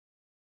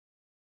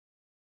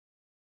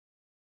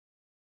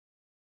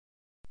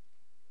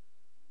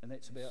and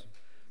that's about.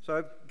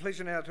 So,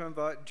 pleasure now to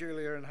invite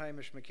Julia and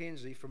Hamish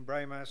MacKenzie from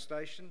Braemar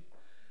Station,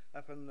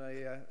 up in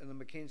the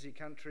MacKenzie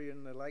country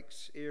in the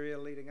lakes area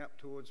leading up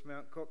towards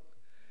Mount Cook.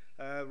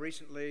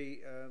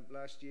 Recently,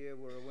 last year,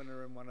 were a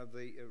winner in one of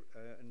the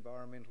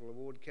environmental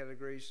award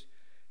categories,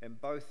 and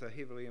both are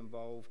heavily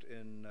involved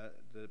in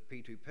the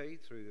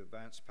P2P through the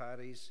advanced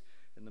parties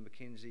in the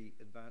MacKenzie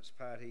Advanced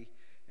Party,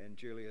 and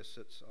Julia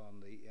sits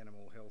on the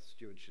Animal Health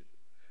Stewardship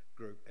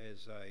group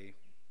as a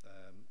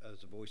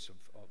voice of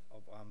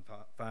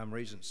farm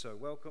reasons. So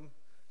welcome,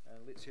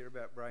 and let's hear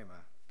about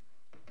Braemar.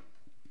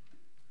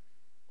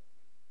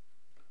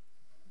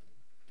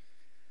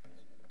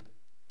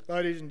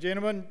 Ladies and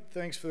gentlemen,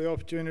 thanks for the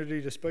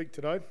opportunity to speak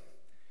today.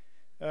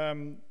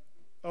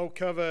 I'll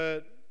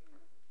cover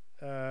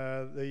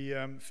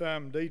the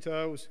farm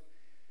details,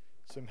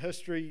 some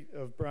history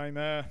of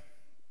Braemar,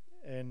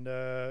 and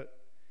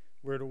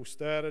where it all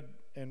started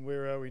and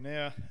where are we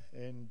now,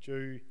 and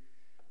Ju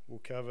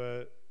will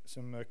cover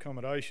some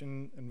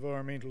accommodation,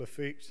 environmental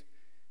effects,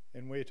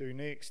 and where to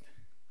next.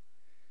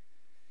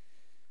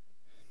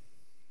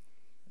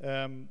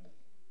 So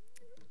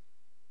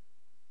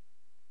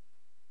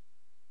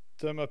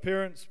my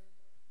parents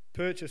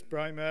purchased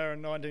Braemar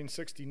in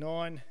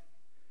 1969.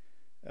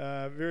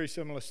 Very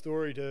similar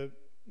story to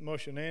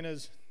Mosh and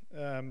Anna's.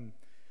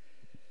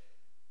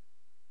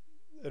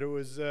 It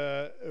was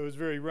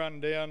very run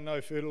down,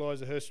 no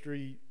fertiliser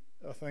history.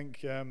 I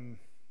think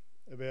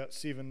about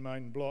 7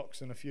 main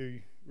blocks and a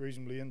few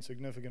reasonably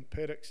insignificant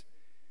paddocks.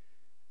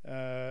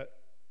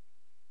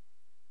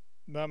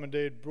 Mum and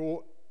Dad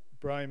bought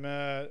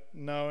Braemar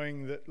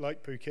knowing that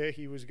Lake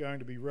Pukaki was going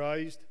to be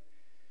raised,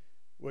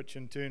 which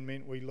in turn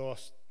meant we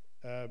lost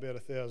about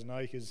 1,000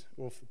 acres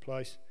off the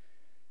place,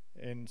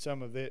 and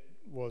some of that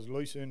was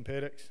lucerne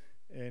paddocks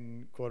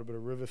and quite a bit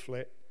of river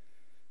flat.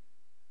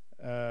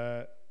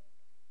 The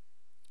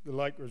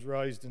lake was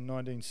raised in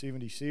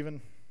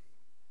 1977.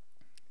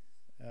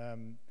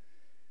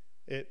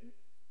 At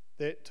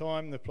that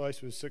time the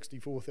place was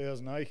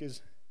 64,000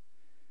 acres.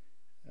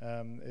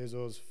 As I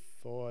was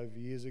 5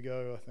 years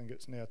ago, I think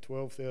it's now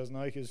 12,000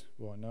 acres.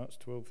 Well, no, it's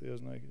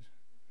 12,000 acres.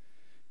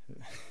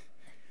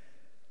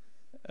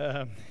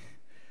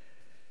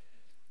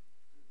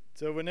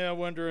 So we're now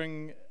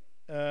wondering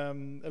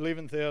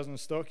 11,000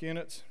 stock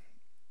units.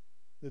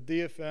 The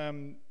deer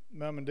farm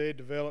Mum and Dad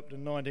developed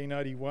in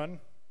 1981.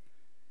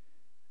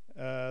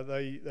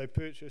 They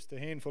purchased a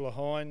handful of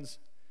hinds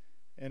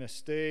and a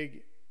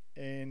stag,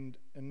 and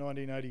in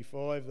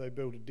 1985 they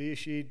built a deer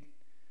shed,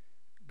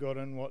 got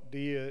in what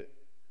deer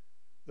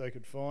they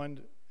could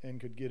find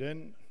and could get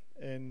in,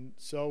 and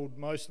sold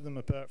most of them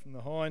apart from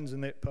the hinds,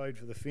 and that paid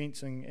for the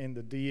fencing and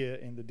the deer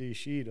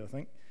shed, I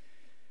think.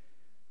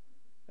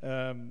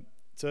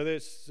 So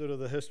that's sort of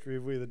the history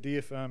of where the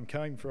deer farm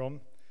came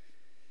from.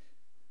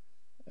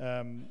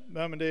 Mum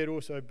and Dad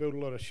also built a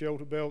lot of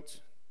shelter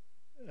belts,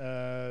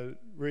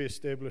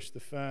 re-established the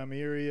farm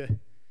area.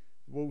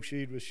 The wool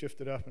shed was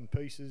shifted up in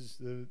pieces.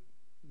 The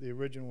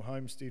original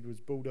homestead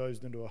was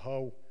bulldozed into a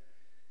hole.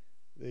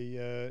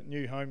 The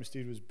new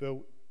homestead was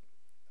built.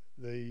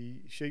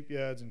 The sheep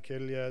yards and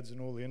cattle yards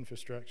and all the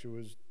infrastructure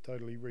was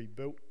totally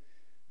rebuilt,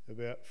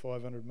 about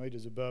 500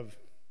 metres above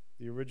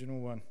the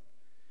original one.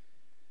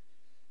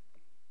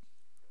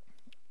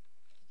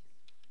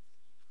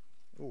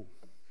 Oh,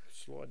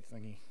 slide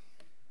thingy.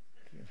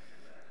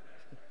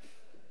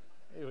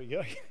 There we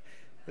go.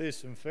 There's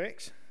some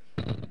facts.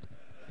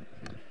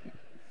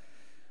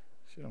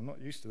 Shit, I'm not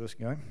used to this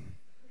game.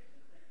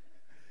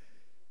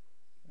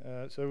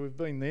 So we've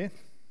been there.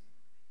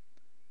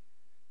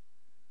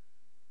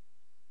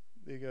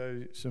 There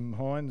go some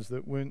hinds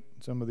that weren't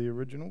some of the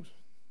originals.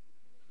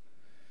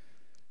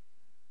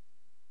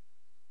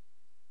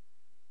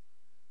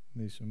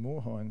 There's some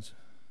more hinds.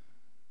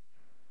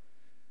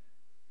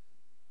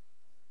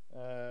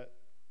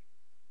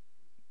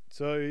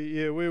 So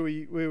yeah, where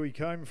we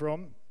came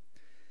from.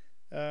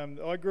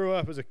 I grew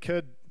up as a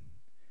kid,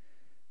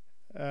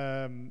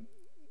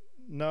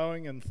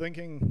 knowing and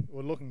thinking,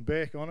 or looking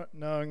back on it,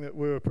 knowing that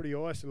we were pretty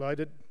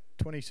isolated.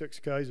 26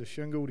 k's of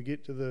shingle to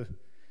get to the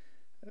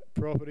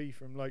property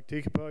from Lake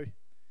Tekapo.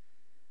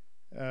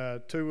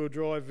 Two-wheel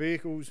drive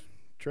vehicles,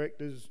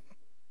 tractors,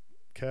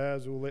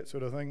 cars, all that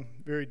sort of thing.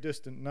 Very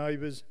distant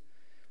neighbours,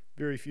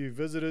 very few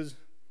visitors,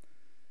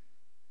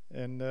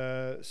 and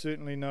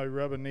certainly no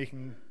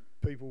rubbernecking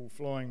people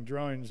flying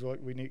drones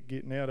like we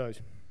get nowadays.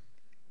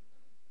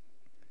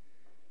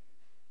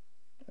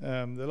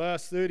 The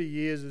last 30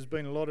 years has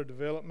been a lot of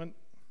development.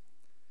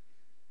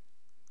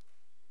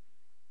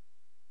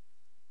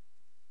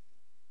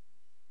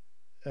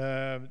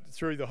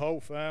 Through the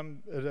whole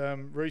farm.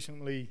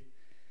 Recently,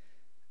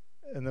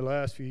 in the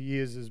last few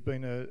years, there's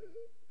been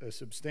a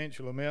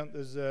substantial amount.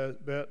 There's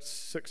about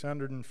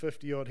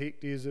 650 odd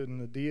hectares in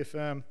the deer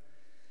farm.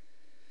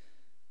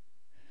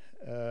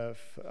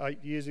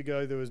 8 years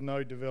ago there was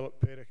no developed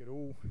paddock at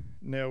all.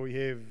 Now we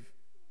have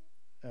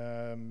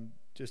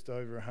just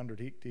over 100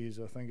 hectares,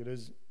 I think it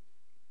is,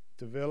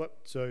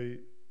 developed. So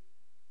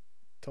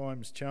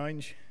times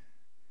change.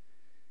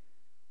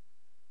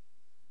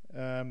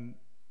 One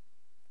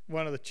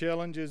of the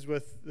challenges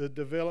with the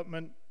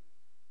development,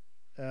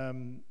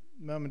 Mum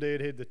and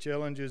Dad had the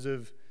challenges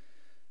of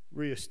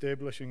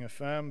re-establishing a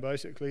farm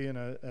basically in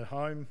a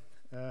home.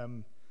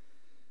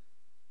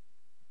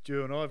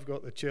 Joe and I've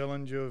got the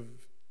challenge of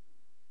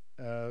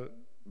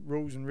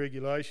rules and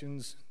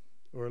regulations,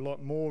 or a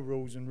lot more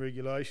rules and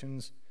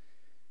regulations,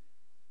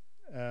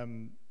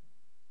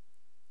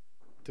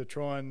 to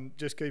try and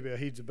just keep our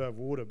heads above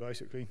water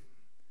basically.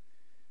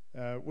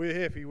 We're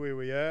happy where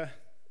we are.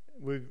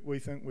 We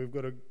think we've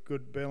got a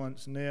good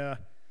balance now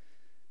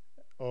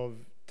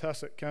of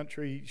tussock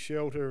country,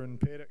 shelter and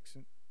paddocks,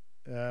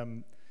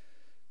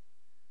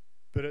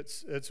 but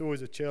it's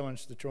always a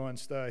challenge to try and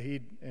stay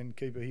ahead and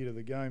keep ahead of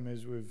the game,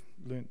 as we've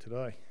learnt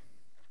today.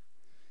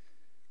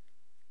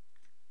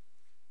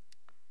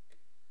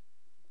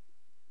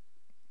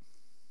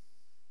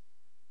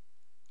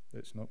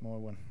 That's not my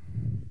one.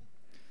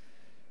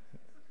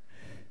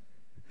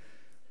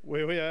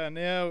 Where we are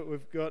now,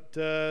 we've got,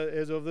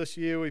 as of this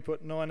year, we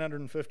put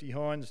 950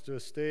 hinds to a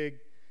stag,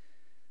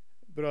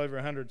 but over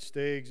 100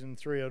 stags and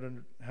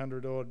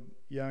 300 odd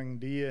young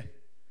deer.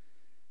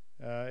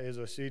 As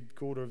I said,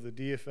 quarter of the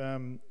deer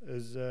farm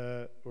is,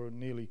 or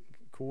nearly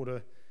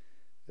quarter,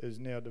 is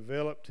now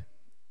developed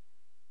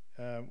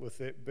with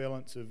that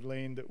balance of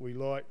land that we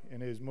like.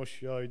 And as Mush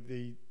showed,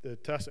 the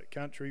tussock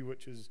country,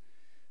 which is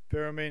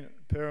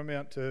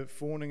paramount to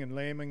fawning and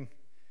lambing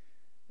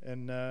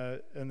in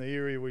the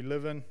area we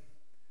live in.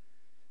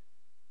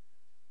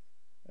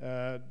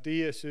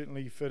 Deer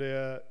certainly fit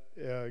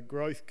our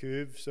growth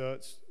curve, so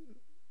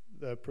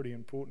they're pretty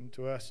important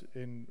to us,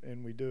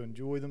 and we do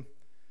enjoy them.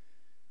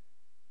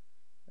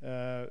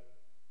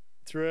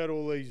 Throughout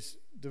all these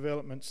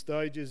development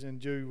stages, and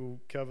Ju will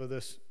cover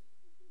this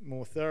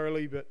more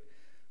thoroughly, but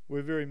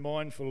we're very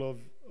mindful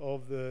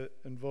of the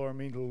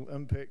environmental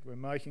impact we're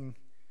making,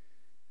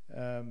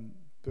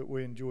 but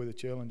we enjoy the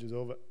challenges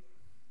of it.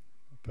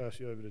 I'll pass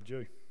you over to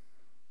Ju.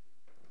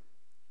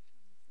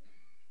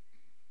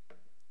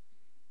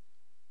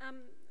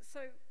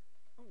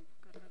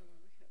 Got another one.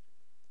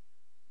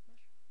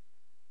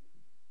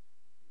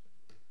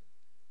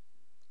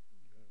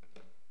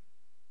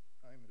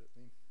 Aim it at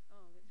them.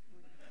 Oh,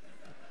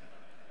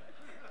 that's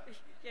fine.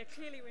 Yeah,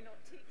 clearly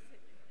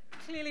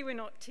we're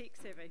not tech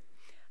savvy.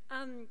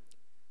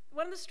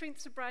 One of the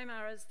strengths of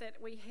Braemar is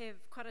that we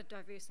have quite a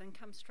diverse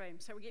income stream.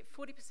 So we get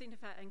 40%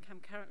 of our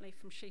income currently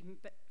from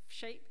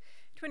sheep,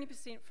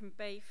 20% from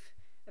beef,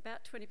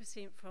 about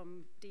 20%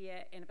 from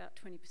deer, and about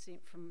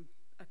 20% from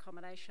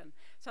accommodation.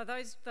 So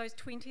those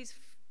 20s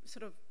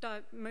sort of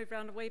move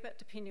around a wee bit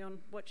depending on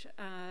which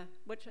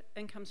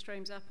income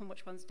stream's up and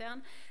which one's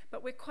down.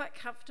 But we're quite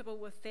comfortable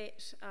with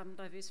that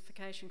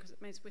diversification, because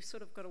it means we've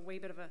sort of got a wee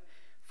bit of a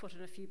foot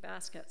in a few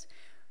baskets.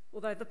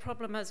 Although the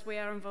problem is we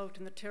are involved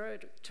in the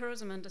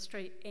tourism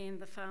industry and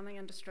the farming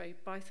industry,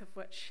 both of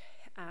which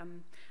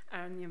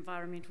are in the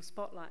environmental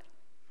spotlight.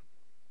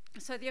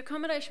 So the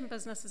accommodation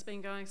business has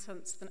been going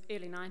since the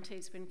early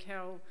 90s, when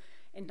Carol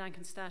and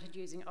Duncan started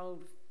using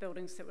old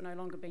buildings that were no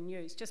longer being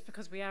used. Just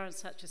because we are in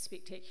such a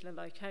spectacular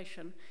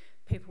location,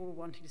 people were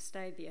wanting to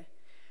stay there.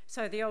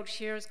 So the old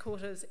shearers'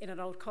 quarters and an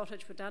old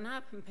cottage were done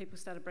up, and people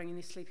started bringing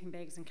their sleeping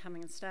bags and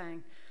coming and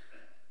staying.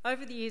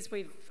 Over the years,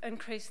 we've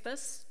increased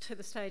this to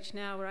the stage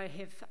now where I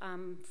have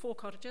 4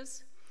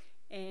 cottages,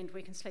 and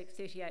we can sleep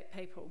 38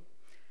 people.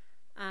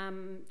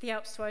 The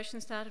Alps to Ocean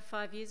started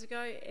 5 years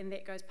ago, and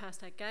that goes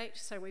past our gate,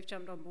 so we've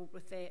jumped on board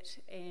with that,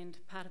 and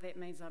part of that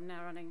means I'm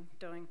now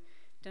doing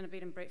dinner,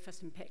 bed and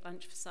breakfast and packed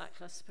lunch for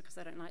cyclists, because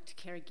they don't like to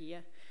carry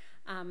gear,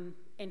 and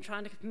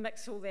trying to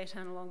mix all that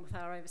in along with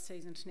our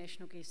overseas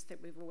international guests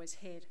that we've always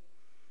had.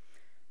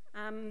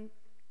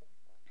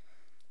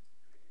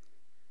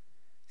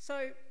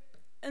 So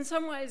in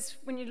some ways,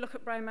 when you look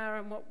at Braemar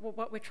and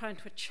what we're trying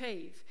to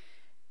achieve,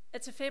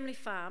 it's a family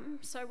farm.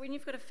 So when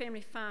you've got a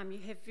family farm, you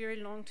have very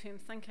long-term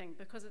thinking,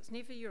 because it's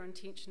never your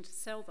intention to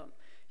sell them.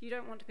 You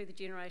don't want to be the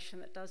generation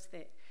that does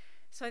that.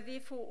 So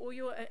therefore,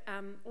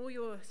 all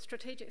your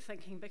strategic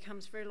thinking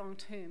becomes very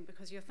long-term,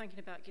 because you're thinking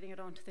about getting it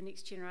on to the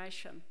next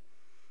generation.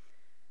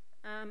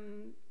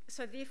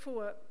 So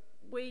therefore,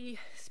 we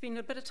spend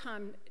a bit of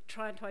time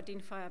trying to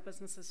identify our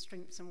business's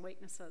strengths and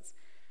weaknesses.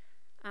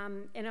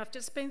 And I've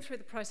just been through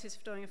the process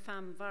of doing a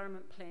farm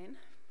environment plan.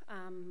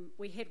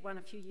 We had one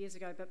a few years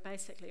ago, but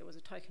basically it was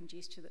a token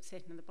gesture that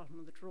sat in the bottom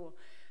of the drawer.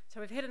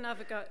 So we've had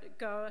another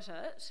go at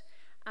it,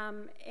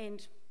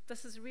 and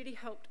this has really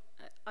helped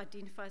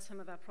identify some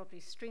of our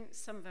property strengths,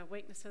 some of our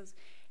weaknesses,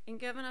 and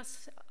given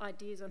us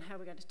ideas on how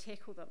we're going to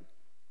tackle them.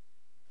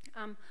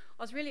 I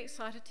was really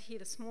excited to hear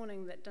this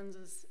morning that DINS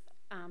is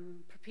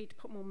prepared to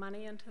put more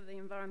money into the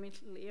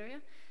environmental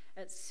area.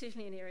 It's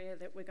certainly an area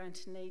that we're going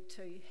to need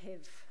to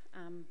have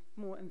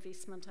more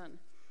investment in.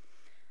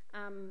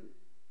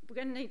 We're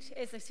going to need,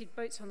 as I said,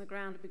 boots on the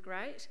ground would be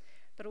great,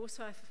 but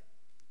also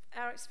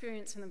our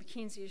experience in the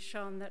MacKenzie has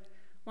shown that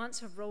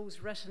once a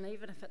rule's written,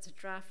 even if it's a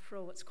draft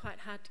rule, it's quite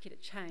hard to get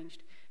it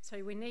changed.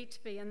 So we need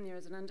to be in there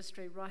as an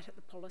industry right at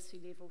the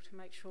policy level to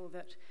make sure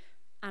that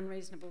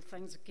unreasonable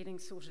things are getting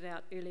sorted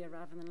out earlier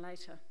rather than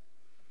later.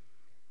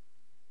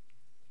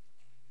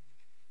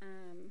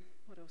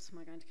 else am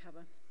I going to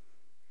cover?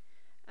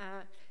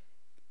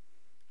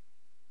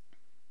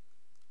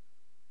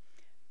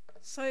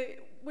 So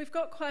we've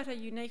got quite a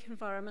unique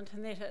environment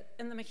in that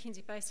in the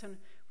MacKenzie Basin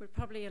we're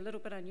probably a little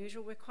bit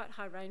unusual. We're quite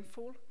high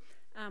rainfall.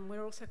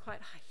 We're also quite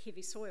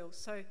heavy soil.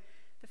 So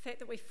the fact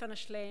that we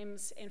finish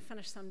lambs and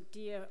finish some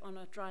deer on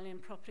a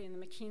dryland property in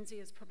the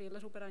MacKenzie is probably a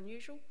little bit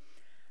unusual.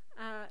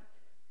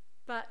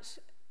 But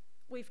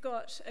we've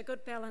got a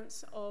good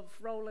balance of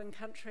rolling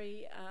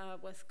country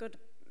with good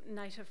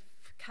native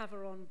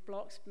cover on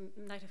blocks.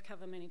 Native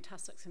cover meaning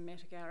tussocks and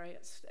matagari.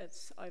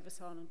 It's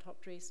oversown and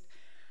top dressed.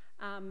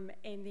 And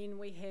then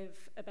we have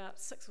about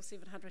 600 or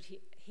 700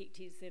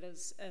 hectares that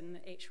is in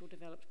actual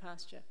developed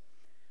pasture.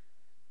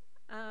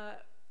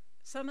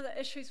 Some of the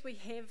issues we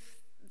have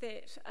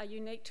that are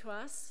unique to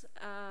us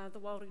are the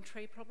wilding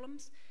tree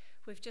problems.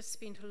 We've just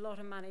spent a lot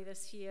of money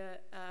this year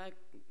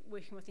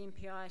working with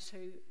MPI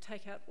to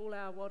take out all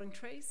our wilding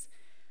trees.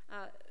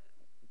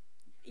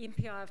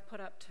 MPI have put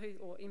up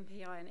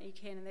MPI and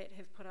ECAN and that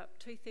have put up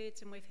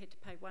 2/3 and we've had to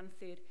pay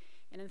 1/3.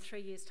 And in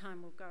 3 years'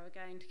 time we'll go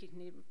again to get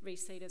any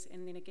reseeders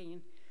and then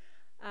again.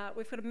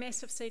 We've got a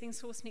massive seeding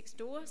source next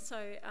door,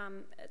 so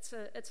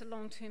it's a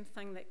long-term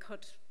thing that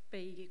could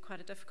be quite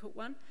a difficult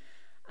one.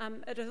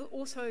 It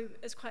also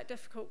is quite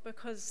difficult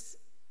because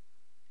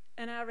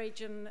in our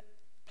region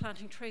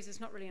planting trees is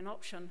not really an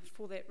option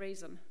for that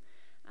reason.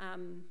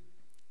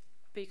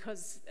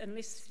 Because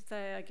unless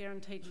they are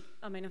guaranteed,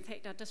 in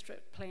fact our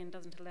district plan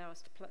doesn't allow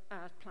us to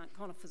plant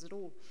conifers at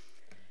all.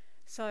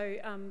 So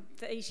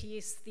the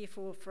ETS,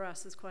 therefore, for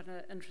us is quite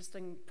an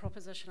interesting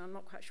proposition. I'm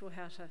not quite sure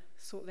how to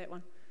sort that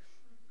one.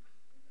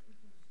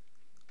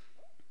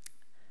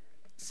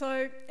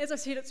 So, as I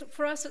said,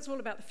 for us, it's all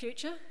about the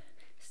future.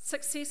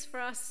 Success for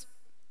us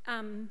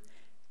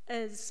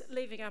is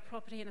leaving our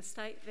property in a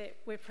state that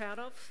we're proud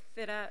of,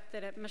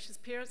 that Mish's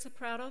parents are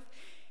proud of,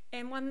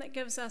 and one that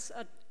gives us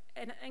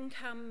an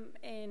income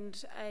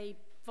and a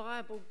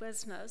viable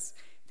business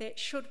that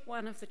should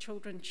one of the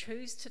children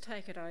choose to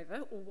take it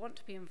over or want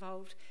to be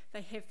involved,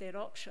 they have that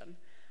option.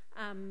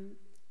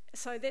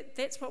 So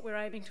that's what we're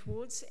aiming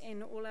towards,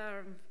 and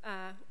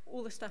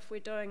all the stuff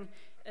we're doing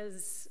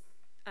is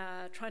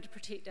trying to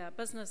protect our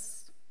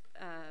business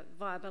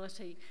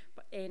viability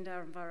and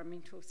our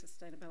environmental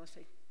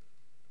sustainability.